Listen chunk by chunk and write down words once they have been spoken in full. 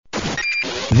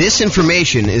This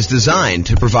information is designed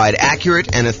to provide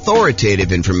accurate and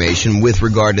authoritative information with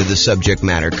regard to the subject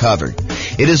matter covered.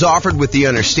 It is offered with the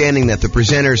understanding that the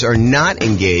presenters are not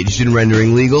engaged in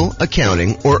rendering legal,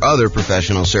 accounting, or other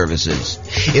professional services.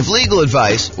 If legal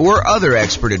advice or other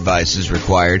expert advice is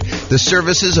required, the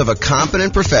services of a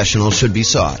competent professional should be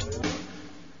sought.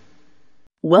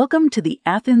 Welcome to the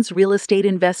Athens Real Estate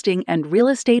Investing and Real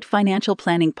Estate Financial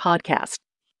Planning Podcast.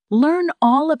 Learn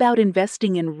all about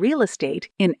investing in real estate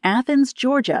in Athens,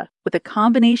 Georgia, with a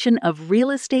combination of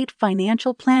real estate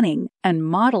financial planning and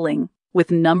modeling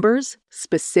with numbers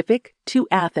specific to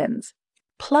Athens,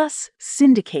 plus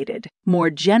syndicated, more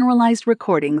generalized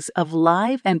recordings of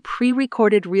live and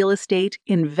pre-recorded real estate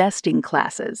investing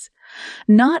classes.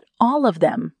 Not all of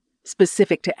them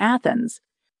specific to Athens.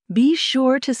 Be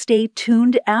sure to stay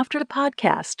tuned after the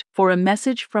podcast for a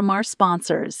message from our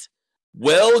sponsors.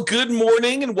 Well, good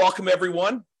morning and welcome,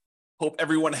 everyone. Hope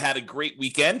everyone had a great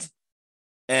weekend.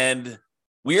 And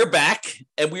we are back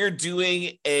and we are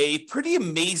doing a pretty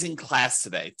amazing class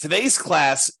today. Today's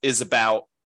class is about,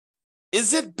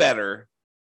 is it better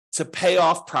to pay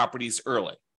off properties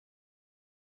early?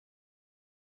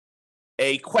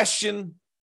 A question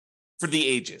for the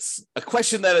ages, a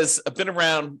question that has been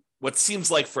around what seems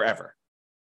like forever.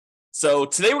 So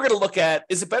today we're going to look at,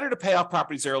 is it better to pay off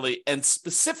properties early? And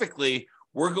specifically,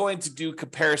 we're going to do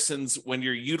comparisons when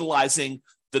you're utilizing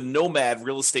the Nomad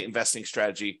real estate investing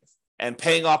strategy and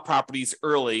paying off properties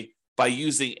early by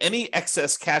using any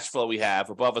excess cash flow we have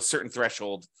above a certain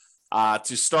threshold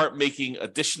to start making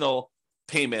additional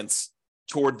payments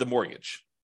toward the mortgage.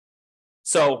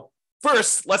 So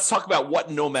first, let's talk about what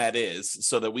Nomad is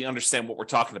so that we understand what we're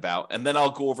talking about. And then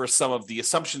I'll go over some of the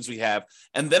assumptions we have.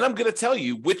 And then I'm going to tell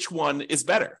you which one is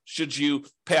better. Should you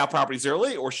pay out properties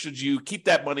early or should you keep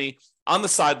that money on the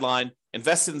sideline,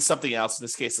 invest it in something else, in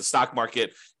this case, the stock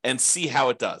market, and see how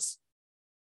it does?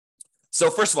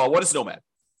 So first of all, what is Nomad?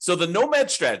 So the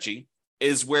Nomad strategy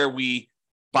is where we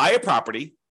buy a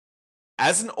property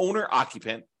as an owner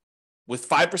occupant with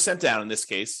 5% down in this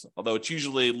case, although it's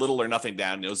usually little or nothing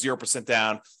down, 0%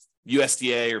 down,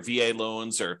 USDA or VA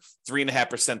loans, or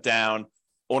 3.5% down,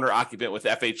 owner occupant with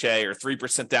FHA, or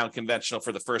 3% down conventional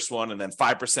for the first one, and then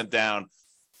 5% down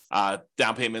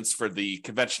down payments for the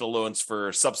conventional loans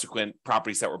for subsequent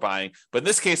properties that we're buying. But in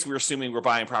this case, we're assuming we're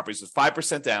buying properties with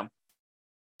 5% down,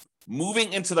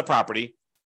 moving into the property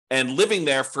and living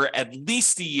there for at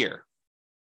least a year.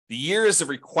 The year is a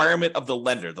requirement of the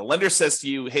lender. The lender says to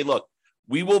you, hey, look,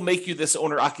 we will make you this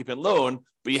owner-occupant loan,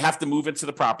 but you have to move into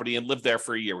the property and live there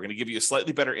for a year. We're going to give you a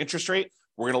slightly better interest rate.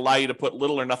 We're going to allow you to put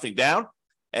little or nothing down,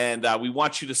 and we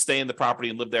want you to stay in the property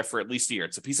and live there for at least a year.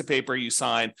 It's a piece of paper. You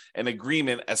sign an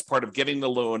agreement as part of getting the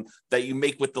loan that you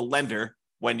make with the lender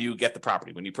when you get the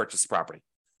property, when you purchase the property.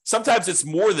 Sometimes it's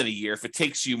more than a year if it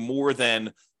takes you more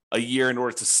than a year in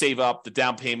order to save up the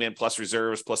down payment plus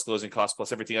reserves plus closing costs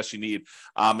plus everything else you need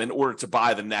in order to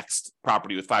buy the next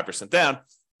property with 5% down.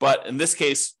 But in this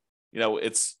case,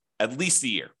 it's at least a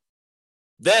year.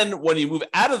 Then when you move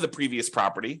out of the previous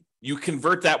property, you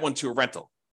convert that one to a rental.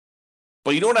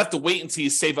 But you don't have to wait until you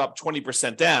save up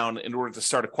 20% down in order to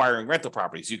start acquiring rental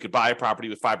properties. You could buy a property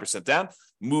with 5% down,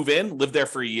 move in, live there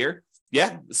for a year.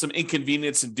 Yeah, some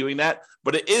inconvenience in doing that,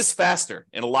 but it is faster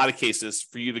in a lot of cases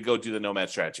for you to go do the Nomad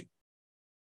strategy.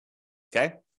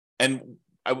 Okay? And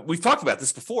we've talked about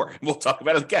this before, and we'll talk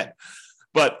about it again.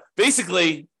 But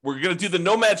basically, we're going to do the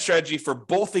Nomad strategy for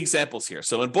both examples here.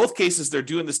 So in both cases, they're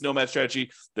doing this Nomad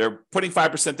strategy. They're putting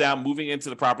 5% down, moving into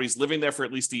the properties, living there for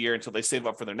at least a year until they save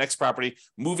up for their next property,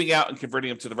 moving out and converting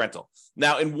them to the rental.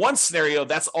 Now, in one scenario,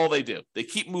 that's all they do. They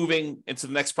keep moving into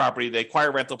the next property. They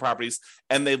acquire rental properties,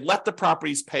 and they let the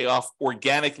properties pay off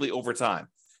organically over time.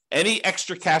 Any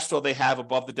extra cash flow they have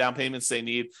above the down payments they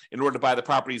need in order to buy the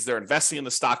properties, they're investing in the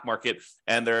stock market,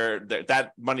 and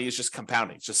that money is just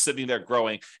compounding, just sitting there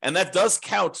growing. And that does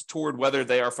count toward whether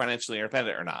they are financially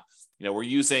independent or not. We're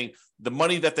using the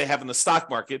money that they have in the stock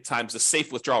market times the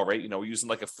safe withdrawal rate. We're using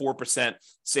like a 4%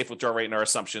 safe withdrawal rate in our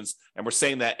assumptions. And we're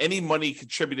saying that any money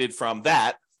contributed from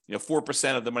that,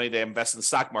 4% of the money they invest in the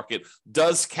stock market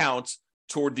does count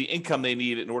toward the income they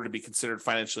need in order to be considered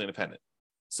financially independent.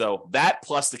 So that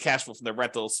plus the cash flow from their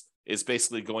rentals is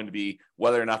basically going to be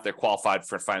whether or not they're qualified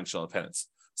for financial independence.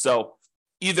 So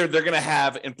either they're going to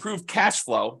have improved cash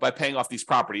flow by paying off these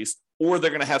properties, or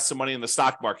they're going to have some money in the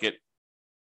stock market,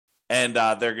 and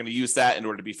they're going to use that in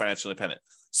order to be financially independent.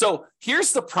 So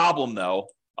here's the problem, though.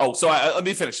 Let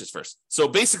me finish this first. So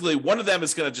basically, one of them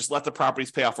is going to just let the properties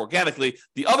pay off organically.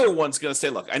 The other one's going to say,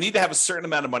 look, I need to have a certain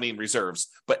amount of money in reserves,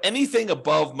 but anything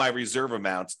above my reserve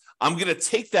amount, I'm going to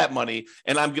take that money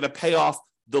and I'm going to pay off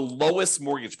the lowest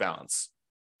mortgage balance.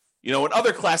 In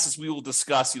other classes, we will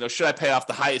discuss, should I pay off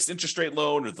the highest interest rate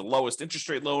loan or the lowest interest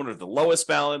rate loan or the lowest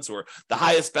balance or the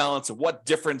highest balance, and what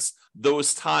difference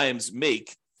those times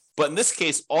make. But in this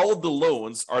case, all of the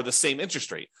loans are the same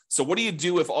interest rate. So what do you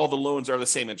do if all the loans are the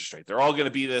same interest rate? They're all going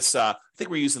to be this, I think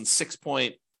we're using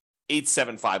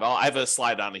 6.875. I have a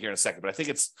slide on it here in a second, but I think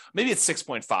it's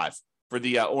 6.5 for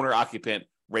the owner-occupant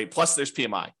rate, plus there's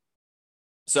PMI.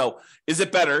 So is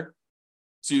it better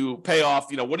to pay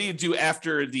off, what do you do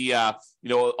after the,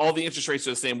 all the interest rates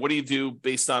are the same? What do you do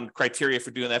based on criteria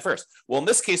for doing that first? Well, in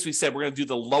this case, we said we're going to do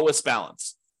the lowest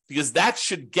balance because that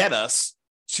should get us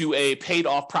to a paid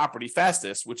off property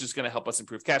fastest, which is going to help us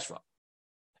improve cash flow.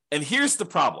 And here's the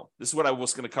problem. This is what I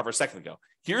was going to cover a second ago.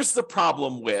 Here's the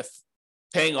problem with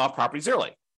paying off properties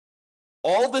early.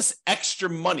 All this extra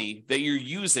money that you're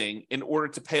using in order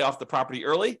to pay off the property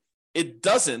early, it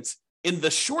doesn't, in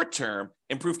the short term,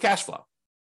 improve cash flow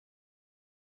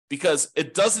because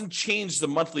it doesn't change the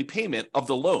monthly payment of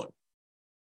the loan.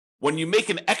 When you make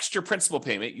an extra principal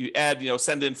payment, you add,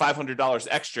 send in $500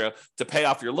 extra to pay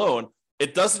off your loan,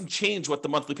 it doesn't change what the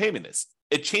monthly payment is.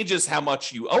 It changes how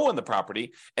much you owe on the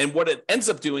property. And what it ends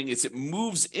up doing is it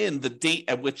moves in the date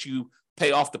at which you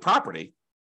pay off the property.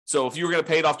 So if you were going to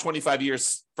pay it off 25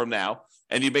 years from now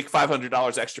and you make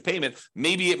 $500 extra payment,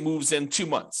 maybe it moves in 2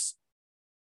 months.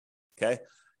 Okay.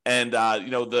 And,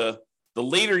 the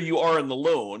later you are in the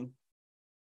loan,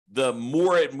 the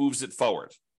more it moves it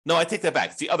forward. No, I take that back.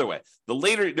 It's the other way. The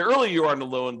earlier you are in the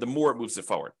loan, the more it moves it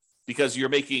forward because you're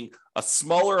making a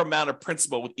smaller amount of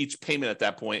principal with each payment at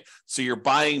that point. So you're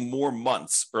buying more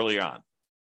months early on.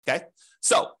 Okay.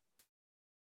 So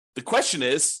the question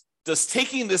is, does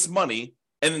taking this money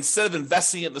and instead of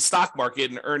investing it in the stock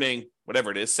market and earning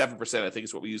whatever it is, 7%, I think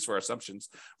is what we use for our assumptions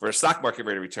for a stock market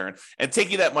rate of return, and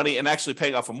taking that money and actually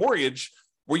paying off a mortgage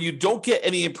where you don't get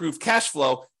any improved cash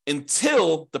flow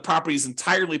until the property is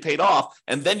entirely paid off.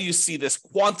 And then you see this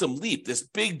quantum leap, this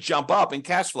big jump up in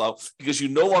cash flow because you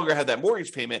no longer have that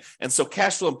mortgage payment. And so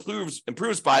cash flow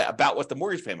improves by about what the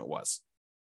mortgage payment was.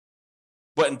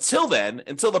 But until then,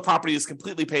 until the property is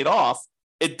completely paid off,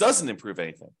 it doesn't improve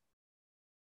anything.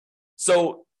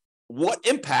 So what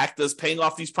impact does paying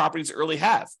off these properties early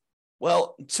have?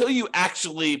 Well, until you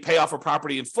actually pay off a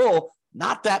property in full,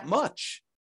 not that much,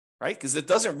 right? Because it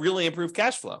doesn't really improve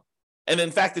cash flow. And in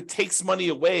fact, it takes money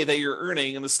away that you're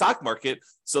earning in the stock market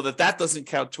so that doesn't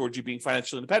count towards you being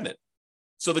financially independent.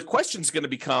 So the question is going to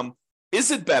become, is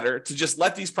it better to just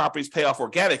let these properties pay off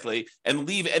organically and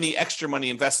leave any extra money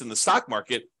invested in the stock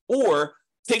market, or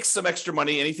take some extra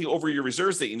money, anything over your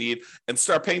reserves that you need, and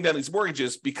start paying down these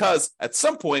mortgages? Because at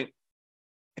some point,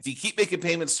 if you keep making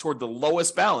payments toward the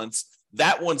lowest balance,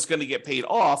 that one's going to get paid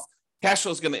off. Cash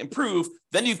flow is going to improve.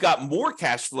 Then you've got more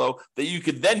cash flow that you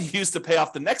could then use to pay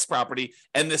off the next property,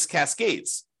 and this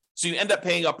cascades. So you end up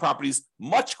paying off properties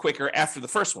much quicker after the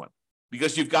first one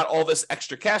because you've got all this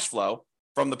extra cash flow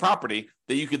from the property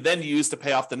that you could then use to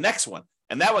pay off the next one.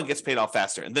 And that one gets paid off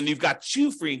faster. And then you've got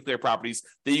 2 free and clear properties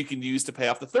that you can use to pay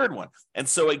off the third one. And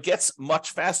so it gets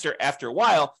much faster after a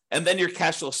while. And then your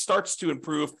cash flow starts to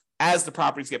improve as the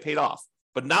properties get paid off,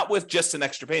 but not with just an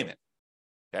extra payment.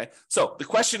 Okay. So the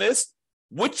question is,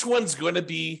 which one's going to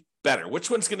be better? Which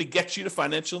one's going to get you to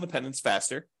financial independence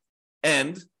faster?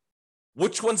 And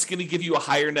which one's going to give you a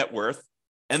higher net worth?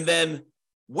 And then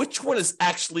which one is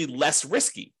actually less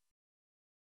risky?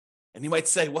 And you might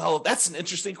say, well, that's an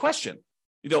interesting question.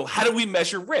 How do we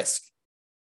measure risk?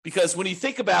 Because when you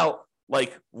think about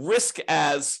risk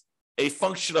as a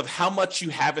function of how much you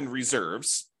have in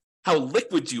reserves, how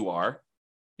liquid you are,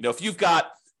 if you've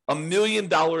got $1 million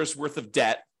worth of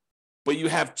debt, but you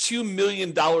have $2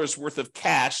 million worth of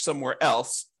cash somewhere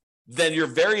else, then you're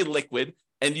very liquid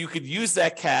and you could use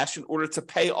that cash in order to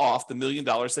pay off the $1 million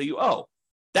that you owe.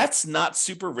 That's not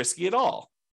super risky at all.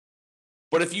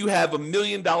 But if you have $1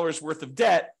 million worth of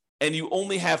debt and you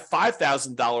only have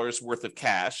 $5,000 worth of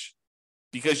cash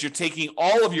because you're taking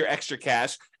all of your extra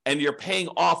cash and you're paying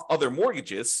off other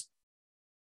mortgages,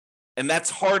 and that's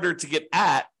harder to get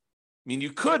at.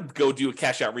 You could go do a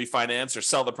cash out refinance or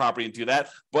sell the property and do that,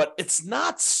 but it's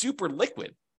not super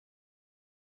liquid.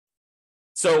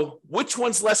 So which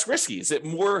one's less risky? Is it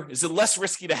less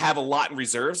risky to have a lot in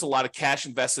reserves, a lot of cash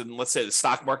invested in, let's say, the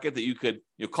stock market that you could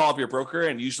call up your broker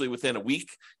and usually within a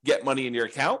week get money in your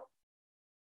account?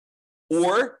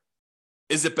 Or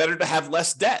is it better to have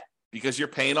less debt because you're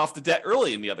paying off the debt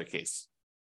early in the other case?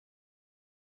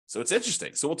 So it's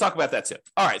interesting. So we'll talk about that too.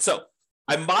 All right. So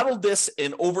I modeled this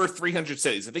in over 300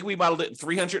 cities. I think we modeled it in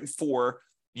 304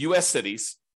 U.S.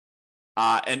 cities.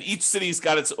 And each city's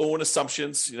got its own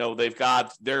assumptions. They've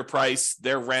got their price,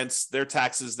 their rents, their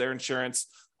taxes, their insurance,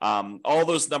 All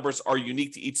those numbers are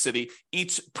unique to each city.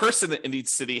 Each person in each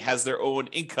city has their own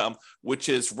income, which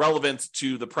is relevant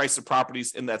to the price of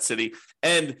properties in that city.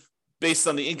 And based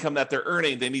on the income that they're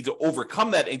earning, they need to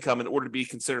overcome that income in order to be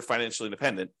considered financially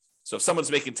independent. So if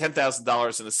someone's making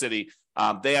 $10,000 in the city,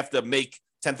 they have to make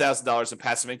 $10,000 in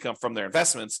passive income from their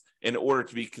investments in order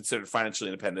to be considered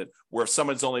financially independent. Where if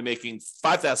someone's only making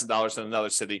 $5,000 in another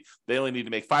city, they only need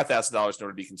to make $5,000 in order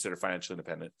to be considered financially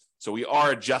independent. So we are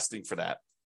adjusting for that.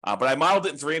 But I modeled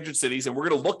it in 300 cities, and we're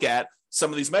going to look at some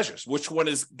of these measures. Which one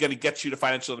is going to get you to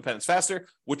financial independence faster?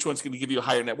 Which one's going to give you a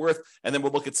higher net worth? And then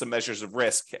we'll look at some measures of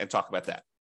risk and talk about that.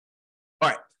 All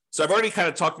right. So I've already kind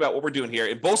of talked about what we're doing here.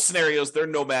 In both scenarios, they're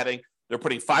nomading. They're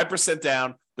putting 5%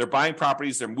 down. They're buying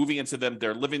properties. They're moving into them.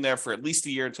 They're living there for at least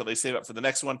a year until they save up for the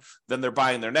next one. Then they're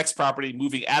buying their next property,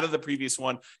 moving out of the previous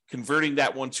one, converting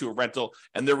that one to a rental,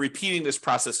 and they're repeating this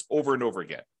process over and over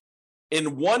again.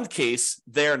 In one case,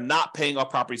 they're not paying off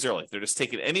properties early. They're just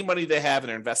taking any money they have and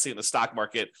they're investing in the stock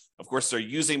market. Of course, they're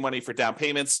using money for down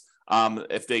payments.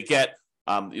 If they get,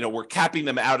 we're capping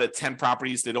them out at 10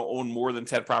 properties. They don't own more than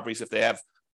 10 properties. If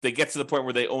they get to the point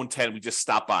where they own 10, we just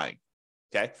stop buying.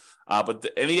 Okay. But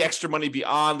any extra money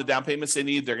beyond the down payments they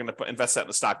need, they're going to invest that in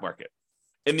the stock market.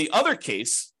 In the other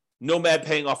case, Nomad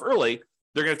paying off early,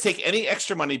 they're going to take any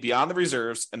extra money beyond the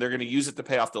reserves and they're going to use it to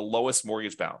pay off the lowest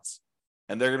mortgage balance.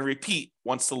 And they're going to repeat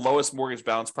once the lowest mortgage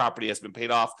balance property has been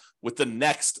paid off with the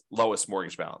next lowest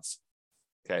mortgage balance.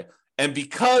 Okay. And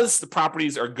because the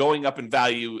properties are going up in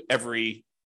value every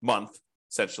month,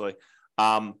 essentially,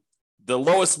 the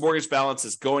lowest mortgage balance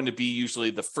is going to be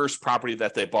usually the first property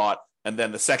that they bought, and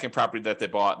then the second property that they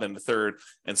bought, and then the third.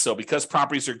 And so because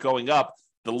properties are going up,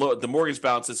 the mortgage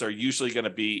balances are usually going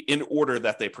to be in order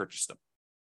that they purchased them.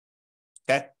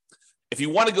 Okay. If you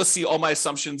want to go see all my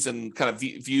assumptions and kind of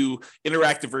view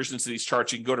interactive versions of these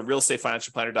charts, you can go to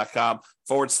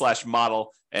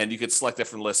realestateFinancialPlanner.com/model, and you can select that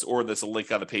from the list, or there's a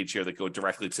link on the page here that go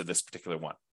directly to this particular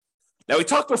one. Now, we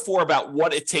talked before about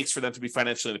what it takes for them to be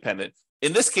financially independent.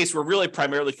 In this case, we're really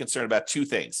primarily concerned about two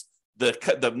things: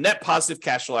 the net positive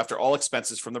cash flow after all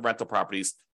expenses from the rental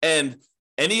properties, and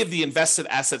any of the invested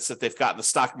assets that they've got in the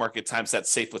stock market times that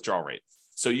safe withdrawal rate.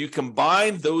 So you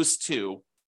combine those two,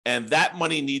 and that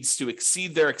money needs to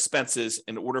exceed their expenses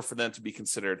in order for them to be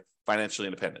considered financially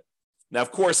independent. Now,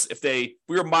 of course, if we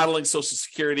were modeling Social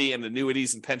Security and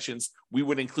annuities and pensions, we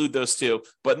would include those too.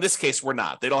 But in this case, we're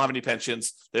not. They don't have any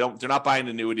pensions. They're not buying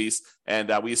annuities,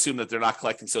 and we assume that they're not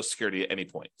collecting Social Security at any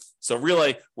point. So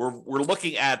really, we're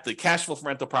looking at the cash flow from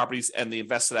rental properties and the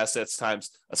invested assets times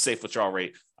a safe withdrawal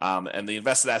rate. And the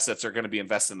invested assets are going to be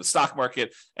invested in the stock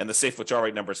market, and the safe withdrawal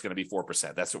rate number is going to be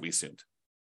 4%. That's what we assumed.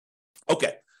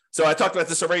 Okay. So I talked about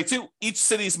this already too. Each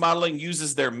city's modeling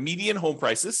uses their median home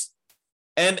prices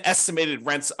and estimated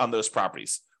rents on those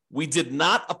properties. We did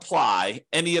not apply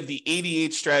any of the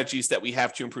 88 strategies that we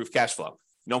have to improve cash flow.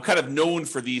 I'm kind of known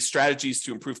for these strategies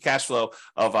to improve cash flow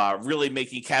of really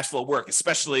making cash flow work,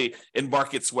 especially in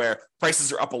markets where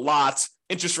prices are up a lot,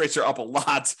 interest rates are up a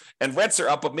lot, and rents are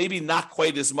up, but maybe not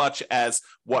quite as much as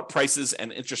what prices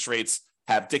and interest rates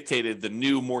have dictated the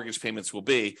new mortgage payments will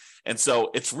be. And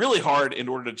so it's really hard in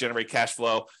order to generate cash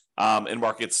flow in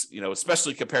markets,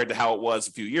 especially compared to how it was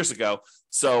a few years ago.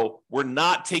 So we're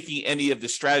not taking any of the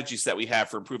strategies that we have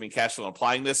for improving cash flow and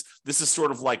applying this. This is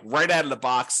sort of like right out of the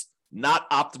box, not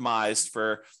optimized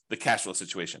for the cash flow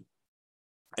situation.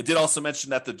 I did also mention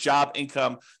that the job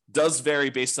income does vary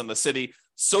based on the city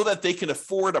so that they can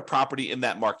afford a property in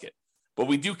that market. But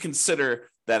we do consider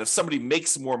that if somebody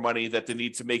makes more money, that they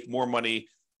need to make more money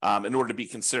in order to be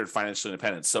considered financially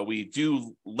independent. So we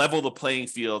do level the playing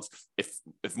field.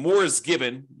 If more is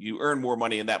given, you earn more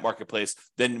money in that marketplace,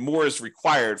 then more is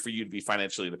required for you to be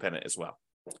financially independent as well.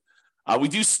 We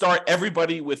do start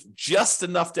everybody with just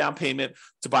enough down payment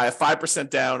to buy a 5%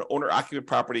 down owner-occupant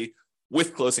property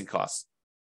with closing costs.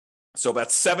 So about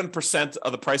 7%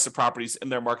 of the price of properties in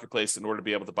their marketplace in order to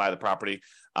be able to buy the property.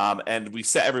 And we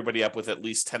set everybody up with at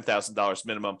least $10,000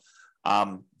 minimum.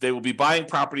 They will be buying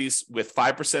properties with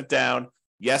 5% down.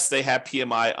 Yes, they have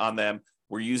PMI on them.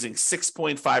 We're using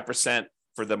 6.5%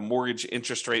 for the mortgage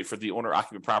interest rate for the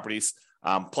owner-occupant properties,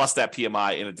 plus that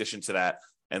PMI in addition to that.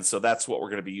 And so that's what we're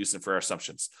going to be using for our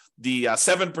assumptions. The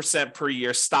 7% per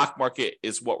year stock market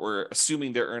is what we're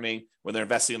assuming they're earning when they're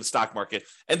investing in the stock market.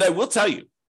 And I will tell you,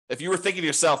 if you were thinking to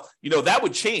yourself, that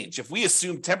would change. If we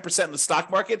assumed 10% in the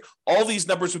stock market, all these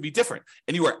numbers would be different.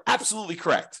 And you are absolutely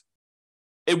correct.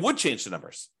 It would change the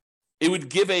numbers. It would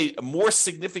give a more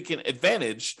significant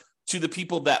advantage to the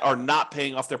people that are not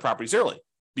paying off their properties early,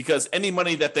 because any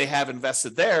money that they have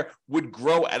invested there would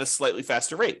grow at a slightly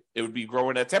faster rate. It would be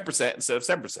growing at 10% instead of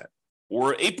 7%.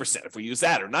 or 8% if we use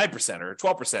that, or 9%, or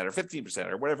 12%, or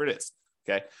 15%, or whatever it is.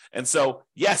 Okay. And so,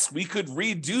 yes, we could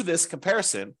redo this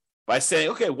comparison by saying,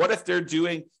 okay, what if they're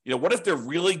doing, what if they're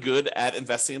really good at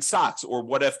investing in stocks? Or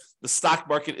what if the stock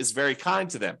market is very kind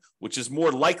to them, which is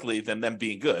more likely than them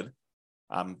being good,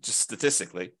 just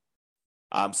statistically.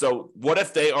 So what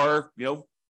if they are,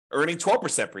 earning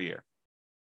 12% per year?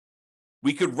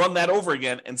 We could run that over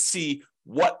again and see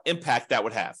what impact that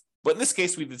would have. But in this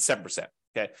case, we did 7%.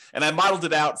 Okay. And I modeled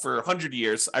it out for 100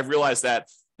 years. I realized that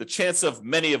the chance of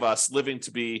many of us living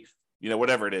to be,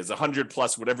 whatever it is, 100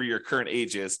 plus, whatever your current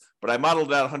age is, but I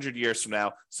modeled it out 100 years from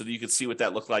now so that you could see what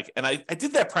that looked like. And I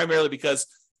did that primarily because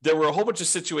there were a whole bunch of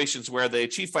situations where they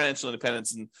achieved financial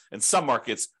independence in some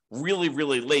markets really,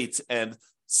 really late. And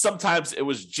sometimes it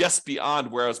was just beyond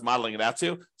where I was modeling it out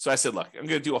to. So I said, look, I'm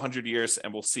going to do 100 years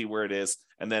and we'll see where it is.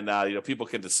 And then, people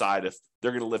can decide if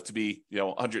they're going to live to be,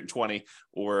 120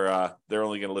 or they're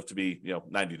only going to live to be,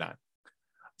 99.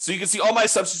 So you can see all my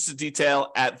assumptions in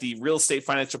detail at the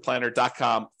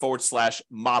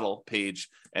realestatefinancialplanner.com/model page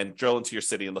and drill into your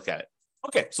city and look at it.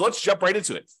 Okay, so let's jump right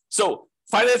into it. So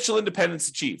financial independence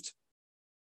achieved.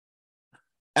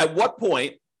 At what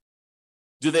point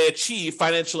do they achieve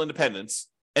financial independence?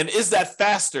 And is that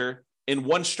faster in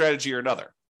one strategy or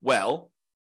another? Well,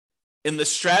 in the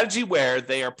strategy where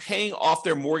they are paying off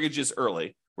their mortgages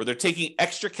early, where they're taking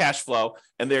extra cash flow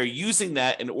and they're using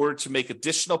that in order to make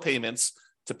additional payments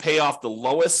to pay off the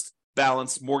lowest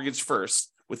balance mortgage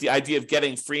first, with the idea of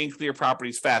getting free and clear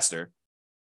properties faster.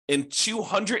 In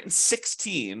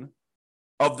 216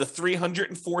 of the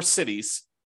 304 cities,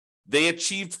 they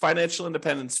achieved financial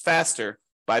independence faster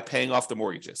by paying off the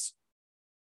mortgages.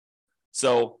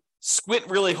 So squint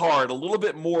really hard, a little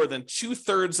bit more than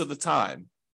 2/3 of the time,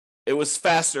 it was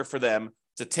faster for them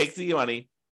to take the money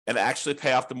and actually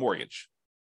pay off the mortgage,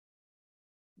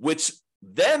 which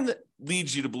then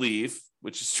leads you to believe,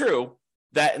 which is true,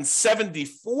 that in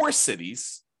 74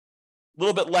 cities, a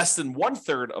little bit less than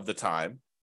 1/3 of the time,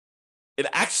 it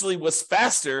actually was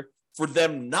faster for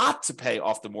them not to pay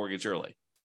off the mortgage early.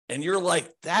 And you're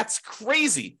like, that's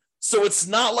crazy. So it's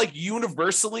not like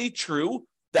universally true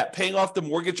that paying off the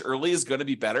mortgage early is going to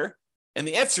be better. And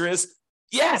the answer is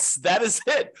yes, that is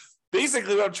it.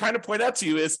 Basically, what I'm trying to point out to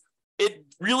you is it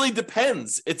really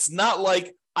depends. It's not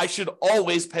like I should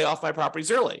always pay off my properties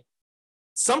early.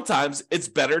 Sometimes it's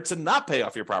better to not pay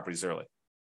off your properties early.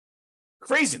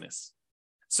 Craziness.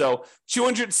 So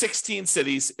 216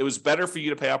 cities, it was better for you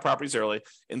to pay off properties early.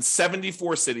 In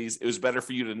 74 cities, it was better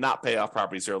for you to not pay off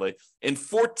properties early. In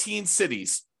 14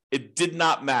 cities, it did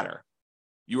not matter.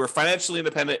 You were financially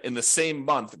independent in the same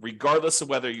month, regardless of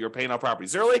whether you were paying off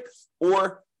properties early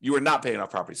or you were not paying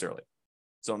off properties early.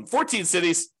 So in 14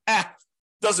 cities,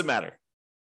 doesn't matter.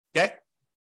 Okay?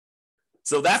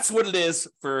 So that's what it is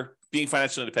for being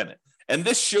financially independent. And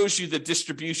this shows you the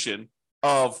distribution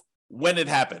of when it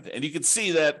happened. And you can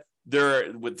see that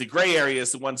there, with the gray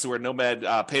areas, the ones who are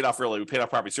Nomad paid off early, we paid off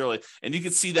properties early. And you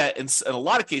can see that in a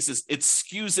lot of cases, it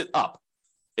skews it up.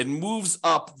 It moves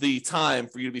up the time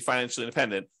for you to be financially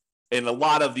independent in a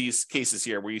lot of these cases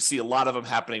here, where you see a lot of them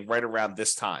happening right around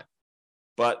this time.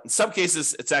 But in some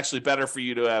cases, it's actually better for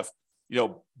you to have,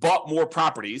 bought more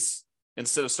properties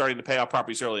instead of starting to pay off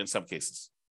properties early in some cases.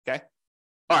 Okay.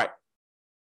 All right.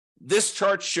 This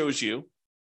chart shows you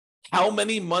how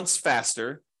many months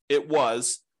faster it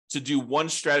was to do one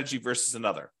strategy versus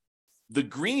another. The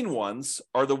green ones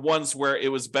are the ones where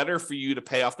it was better for you to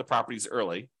pay off the properties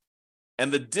early.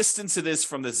 And the distance it is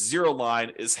from the zero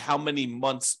line is how many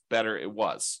months better it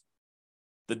was.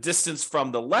 The distance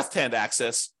from the left-hand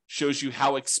axis shows you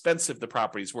how expensive the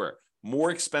properties were.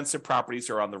 More expensive properties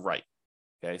are on the right.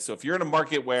 Okay, so if you're in a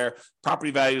market where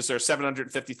property values are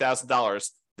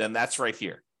 $750,000, then that's right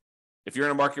here. If you're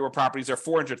in a market where properties are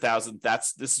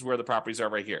 $400,000, this is where the properties are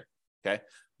right here. Okay,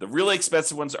 the really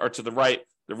expensive ones are to the right.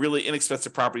 The really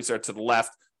inexpensive properties are to the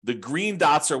left. The green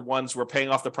dots are ones where paying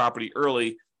off the property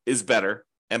early is better,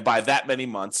 and by that many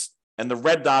months. And the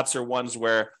red dots are ones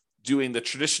where doing the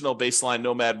traditional baseline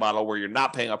Nomad model, where you're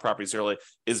not paying off properties early,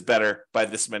 is better by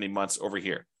this many months over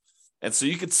here. And so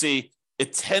you can see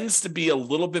it tends to be a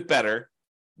little bit better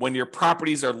when your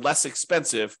properties are less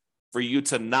expensive for you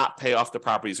to not pay off the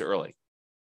properties early.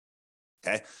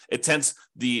 Okay, it tends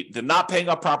the not paying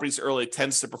off properties early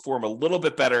tends to perform a little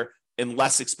bit better in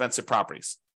less expensive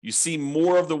properties. You see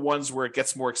more of the ones where it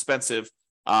gets more expensive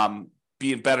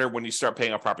being better when you start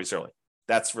paying off properties early.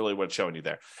 That's really what it's showing you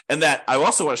there. And that I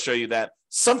also want to show you that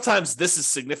sometimes this is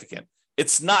significant.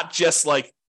 It's not just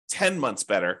like 10 months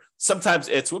better. Sometimes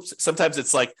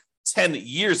it's like 10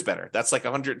 years better. That's like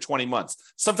 120 months.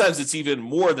 Sometimes it's even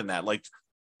more than that, like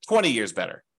 20 years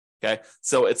better. Okay,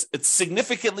 so it's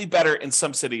significantly better in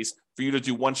some cities for you to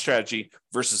do one strategy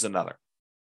versus another.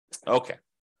 Okay.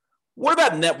 What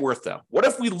about net worth, though? What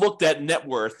if we looked at net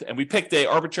worth and we picked an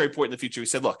arbitrary point in the future? We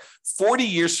said, look, 40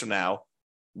 years from now,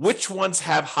 which ones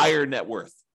have higher net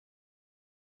worth?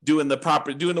 Doing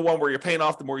the one where you're paying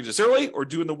off the mortgages early, or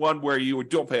doing the one where you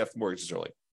don't pay off the mortgages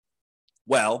early?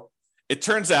 Well, it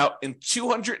turns out in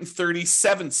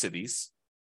 237 cities,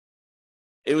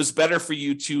 it was better for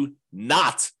you to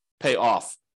not pay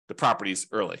off the properties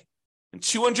early. In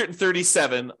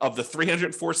 237 of the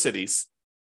 304 cities,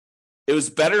 it was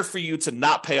better for you to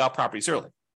not pay off properties early.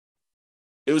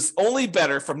 It was only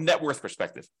better from net worth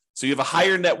perspective. So you have a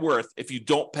higher net worth if you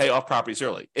don't pay off properties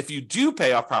early. If you do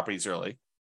pay off properties early,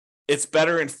 it's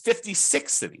better in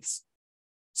 56 cities.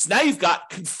 So now you've got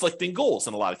conflicting goals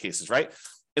in a lot of cases, right?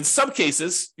 In some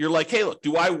cases, you're like, hey, look,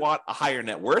 do I want a higher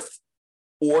net worth,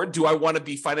 or do I want to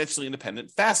be financially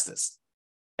independent fastest?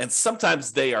 And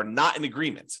sometimes they are not in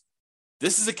agreement.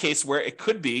 This is a case where it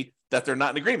could be that they're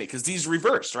not in agreement because these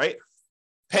reversed, right?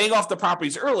 Paying off the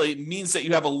properties early means that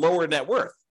you have a lower net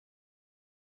worth,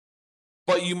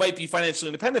 but you might be financially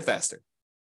independent faster.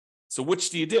 So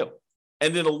which do you do?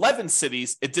 And in 11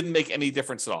 cities, it didn't make any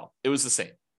difference at all. It was the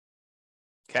same.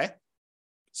 Okay?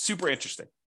 Super interesting.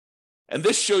 And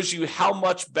this shows you how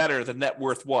much better the net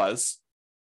worth was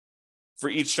for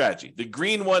each strategy. The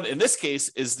green one, in this case,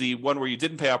 is the one where you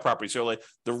didn't pay off properties early.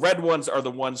 The red ones are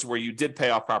the ones where you did pay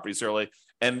off properties early.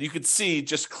 And you can see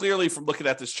just clearly from looking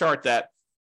at this chart that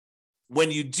when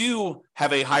you do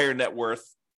have a higher net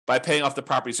worth by paying off the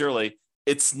properties early,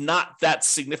 it's not that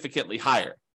significantly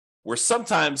higher. Where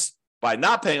sometimes by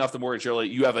not paying off the mortgage early,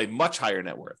 you have a much higher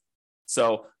net worth.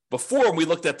 So before, when we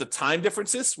looked at the time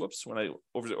differences, when I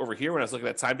over here, when I was looking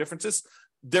at time differences,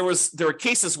 there were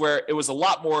cases where it was a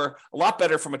lot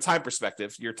better from a time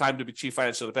perspective. Your time to achieve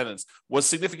financial independence was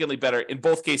significantly better in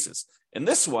both cases. In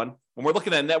this one, when we're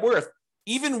looking at net worth,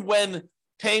 even when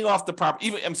paying off the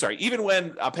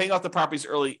paying off the properties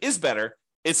early is better,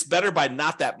 it's better by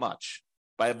not that much,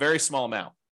 by a very small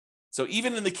amount. So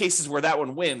even in the cases where that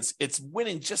one wins, it's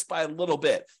winning just by a little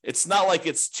bit. It's not like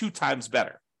it's 2 times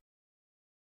better.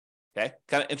 Okay,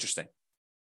 kind of interesting.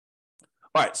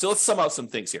 All right, so let's sum up some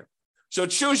things here. So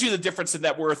it shows you the difference in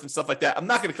net worth and stuff like that. I'm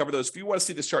not going to cover those. If you want to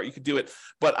see this chart, you can do it.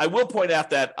 But I will point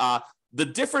out that the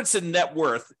difference in net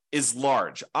worth is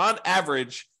large. On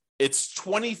average, it's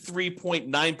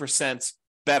 23.9%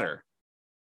 better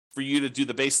for you to do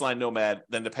the baseline Nomad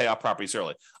than to pay off properties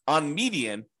early. On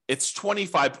median, it's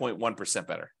 25.1%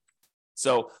 better.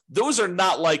 So those are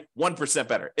not like 1%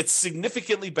 better. It's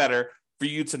significantly better for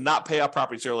you to not pay off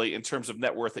properties early in terms of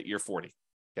net worth at year 40.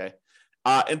 Okay.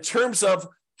 In terms of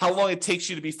how long it takes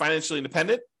you to be financially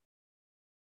independent,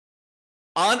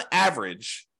 on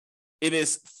average, it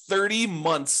is 30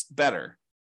 months better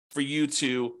for you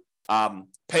to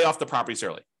pay off the properties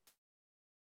early.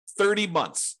 30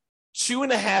 months,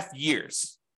 2.5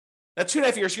 years. Now,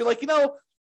 2.5 years, you're like,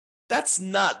 that's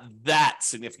not that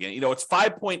significant. It's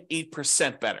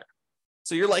 5.8% better.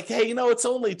 So you're like, hey, it's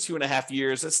only 2.5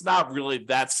 years. It's not really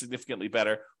that significantly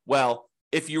better. Well,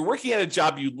 if you're working at a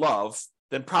job you love,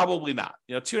 then probably not.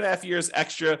 2.5 years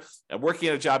extra and working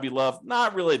at a job you love,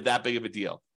 not really that big of a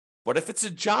deal. But if it's a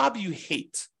job you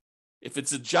hate, if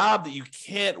it's a job that you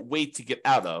can't wait to get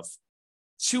out of,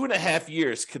 2.5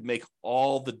 years could make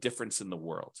all the difference in the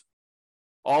world.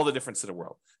 All the difference in the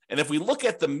world. And if we look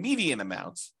at the median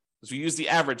amount, because we use the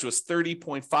average was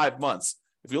 30.5 months.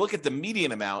 If you look at the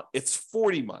median amount, it's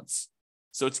 40 months.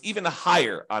 So it's even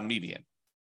higher on median.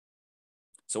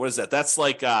 So what is that? That's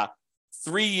like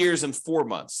 3 years and 4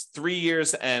 months, 3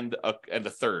 years and a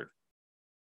third.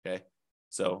 Okay.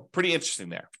 So pretty interesting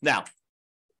there. Now,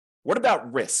 what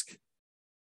about risk?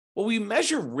 Well, we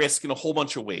measure risk in a whole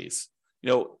bunch of ways.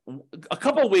 A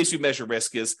couple of ways we measure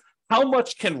risk is how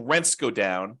much can rents go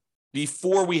down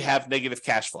before we have negative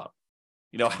cash flow?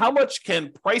 How much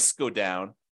can price go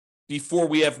down before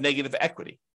we have negative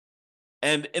equity?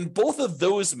 And in both of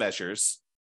those measures,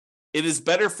 it is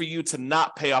better for you to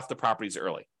not pay off the properties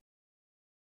early.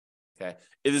 Okay.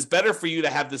 It is better for you to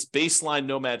have this baseline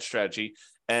Nomad strategy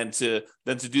and to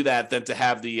do that than to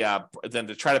have than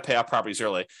to try to pay off properties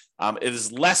early. It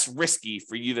is less risky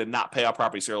for you to not pay off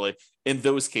properties early in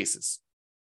those cases.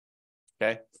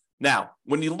 Okay. Now,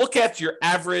 when you look at your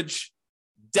average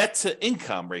debt to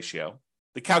income ratio,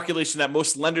 the calculation that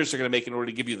most lenders are going to make in order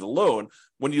to give you the loan,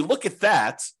 when you look at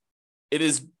that, it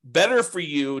is better for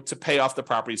you to pay off the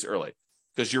properties early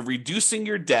because you're reducing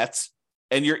your debt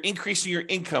and you're increasing your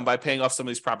income by paying off some of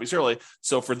these properties early.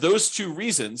 So for those two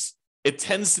reasons, it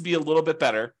tends to be a little bit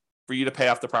better for you to pay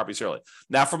off the properties early.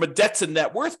 Now, from a debt to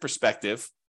net worth perspective,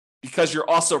 because you're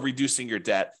also reducing your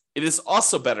debt, it is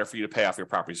also better for you to pay off your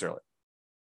properties early.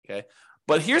 Okay.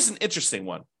 But here's an interesting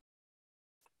one.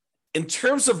 In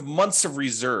terms of months of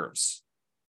reserves,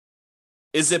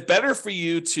 is it better for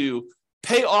you to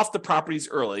pay off the properties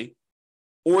early,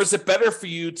 or is it better for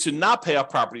you to not pay off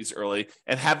properties early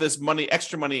and have this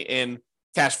extra money in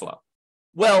cash flow?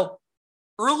 Well,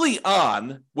 early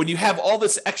on, when you have all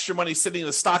this extra money sitting in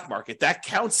the stock market, that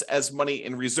counts as money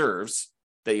in reserves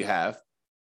that you have.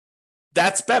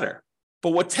 That's better.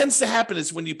 But what tends to happen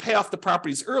is when you pay off the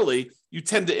properties early, you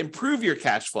tend to improve your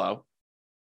cash flow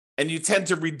and you tend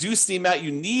to reduce the amount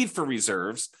you need for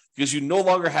reserves because you no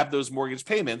longer have those mortgage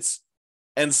payments.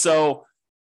 And so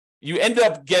you end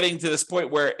up getting to this point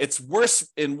where it's worse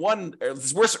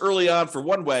early on for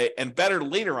one way and better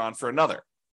later on for another,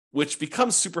 which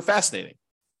becomes super fascinating.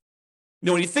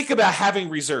 When you think about having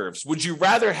reserves, would you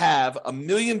rather have $1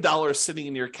 million sitting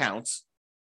in your accounts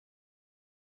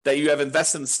that you have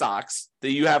invested in stocks,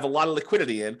 that you have a lot of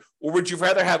liquidity in, or would you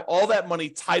rather have all that money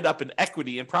tied up in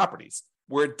equity and properties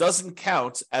where it doesn't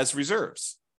count as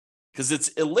reserves because it's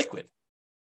illiquid?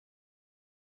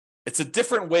 It's a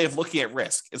different way of looking at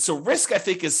risk. And so risk, I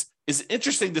think, is an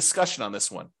interesting discussion on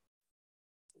this one.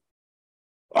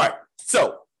 All right.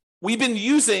 So we've been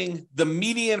using the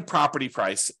median property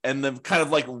price and the kind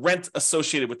of like rent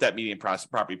associated with that median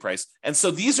property price. And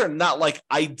so these are not like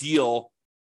ideal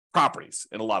properties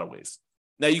in a lot of ways.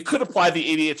 Now, you could apply the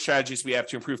 88 strategies we have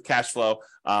to improve cash flow,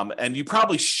 and you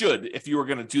probably should if you were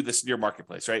going to do this in your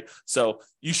marketplace, right? So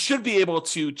you should be able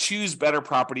to choose better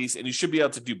properties, and you should be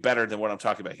able to do better than what I'm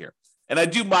talking about here. And I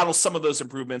do model some of those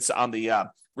improvements on the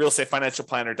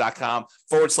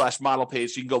realestatefinancialplanner.com/model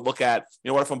page. You can go look at,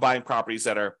 what if I'm buying properties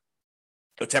that are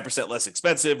 10% less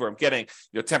expensive, or I'm getting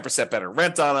 10% better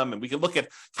rent on them, and we can look at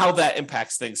how that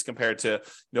impacts things compared to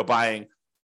buying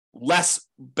less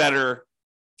better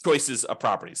choices of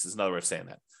properties is another way of saying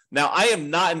that. Now, I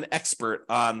am not an expert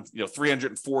on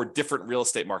 304 different real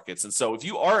estate markets. And so if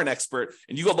you are an expert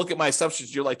and you go look at my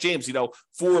assumptions, you're like, James,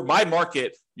 for my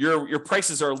market, your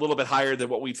prices are a little bit higher than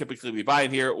what we typically be buying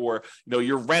here, or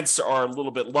your rents are a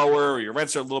little bit lower, or your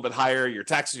rents are a little bit higher, your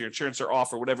taxes, your insurance are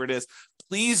off, or whatever it is,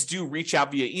 please do reach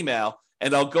out via email.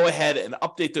 And I'll go ahead and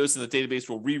update those in the database.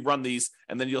 We'll rerun these,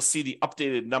 and then you'll see the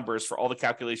updated numbers for all the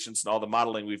calculations and all the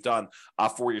modeling we've done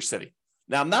for your city.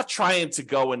 Now, I'm not trying to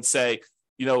go and say,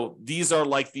 these are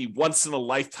like the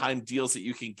once-in-a-lifetime deals that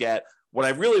you can get. What I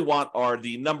really want are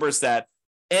the numbers that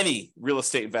any real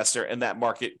estate investor in that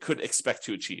market could expect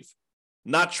to achieve.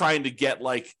 Not trying to get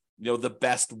the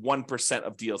best 1%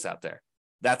 of deals out there.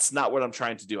 That's not what I'm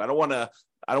trying to do. I don't want to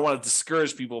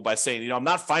discourage people by saying, I'm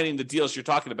not finding the deals you're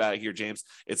talking about here, James.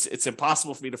 It's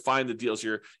impossible for me to find the deals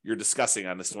you're discussing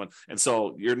on this one. And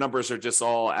so your numbers are just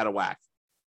all out of whack.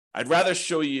 I'd rather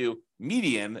show you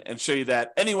median and show you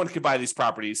that anyone could buy these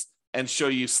properties, and show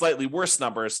you slightly worse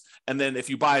numbers. And then if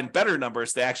you buy in better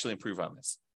numbers, they actually improve on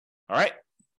this. All right.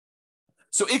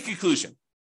 So in conclusion,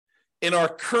 in our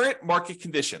current market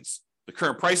conditions, the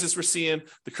current prices we're seeing,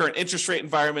 the current interest rate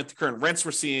environment, the current rents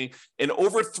we're seeing in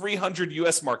over 300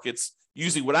 US markets,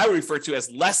 using what I would refer to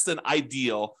as less than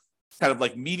ideal, kind of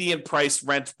like median price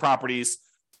rent properties,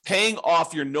 paying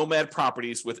off your Nomad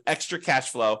properties with extra cash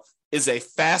flow is a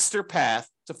faster path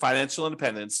to financial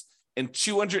independence in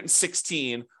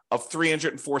 216 of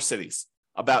 304 cities.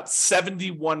 About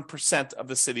 71% of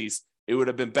the cities, it would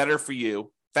have been better for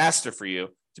you, faster for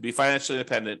you, to be financially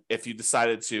independent if you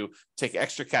decided to take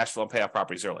extra cash flow and pay off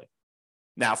properties early.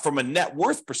 Now, from a net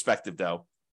worth perspective, though,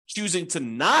 choosing to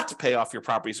not pay off your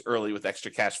properties early with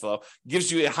extra cash flow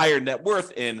gives you a higher net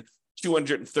worth in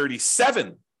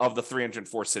 237 of the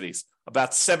 304 cities,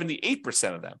 about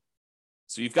 78% of them.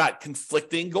 So you've got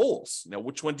conflicting goals.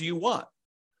 Which one do you want?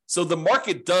 So the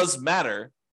market does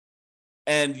matter,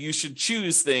 and you should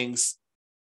choose things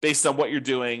based on what you're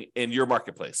doing in your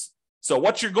marketplace. So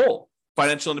what's your goal?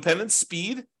 Financial independence,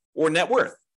 speed, or net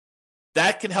worth?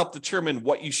 That can help determine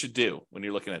what you should do when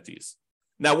you're looking at these.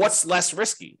 Now, what's less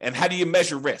risky, and how do you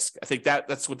measure risk? I think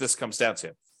that's what this comes down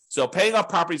to. So paying off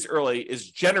properties early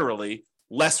is generally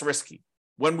less risky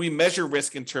when we measure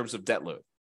risk in terms of debt load,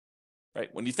 right?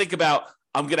 When you think about,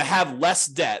 I'm going to have less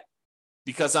debt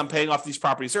because I'm paying off these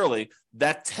properties early,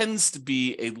 that tends to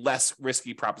be a less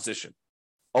risky proposition.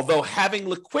 Although having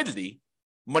liquidity,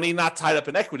 money not tied up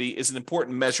in equity, is an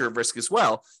important measure of risk as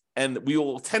well. And we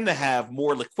will tend to have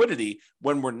more liquidity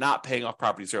when we're not paying off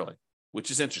properties early, which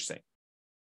is interesting.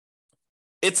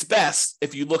 It's best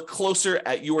if you look closer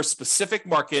at your specific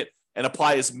market and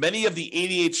apply as many of the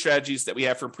 88 strategies that we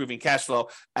have for improving cash flow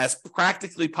as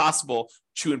practically possible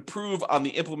to improve on the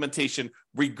implementation,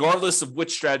 regardless of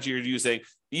which strategy you're using,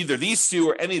 either these two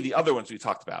or any of the other ones we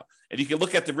talked about. And you can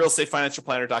look at the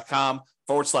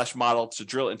realestatefinancialplanner.com/model to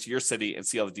drill into your city and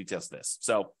see all the details of this.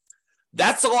 So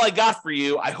that's all I got for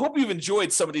you. I hope you've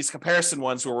enjoyed some of these comparison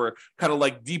ones where we're kind of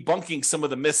like debunking some of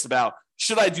the myths about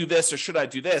should I do this or should I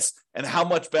do this, and how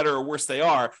much better or worse they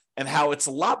are, and how it's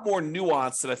a lot more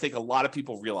nuanced than I think a lot of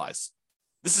people realize.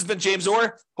 This has been James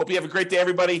Orr. Hope you have a great day,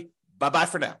 everybody. Bye-bye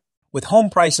for now. With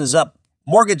home prices up,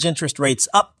 mortgage interest rates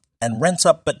up, and rents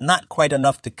up but not quite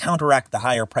enough to counteract the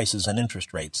higher prices and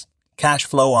interest rates, cash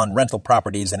flow on rental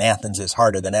properties in Athens is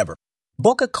harder than ever.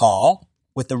 Book a call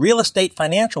with the Real Estate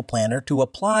Financial Planner to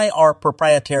apply our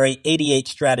proprietary 88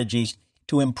 strategies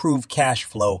to improve cash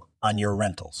flow on your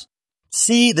rentals.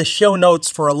 See the show notes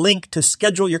for a link to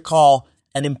schedule your call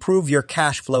and improve your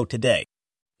cash flow today.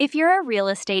 If you're a real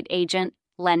estate agent,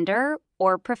 lender,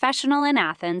 or professional in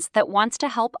Athens that wants to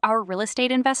help our real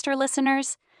estate investor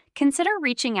listeners, consider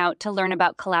reaching out to learn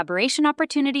about collaboration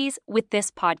opportunities with this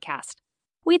podcast.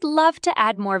 We'd love to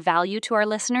add more value to our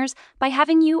listeners by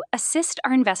having you assist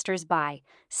our investors buy,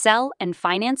 sell, and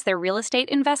finance their real estate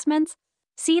investments.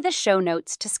 See the show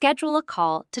notes to schedule a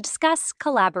call to discuss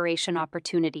collaboration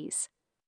opportunities.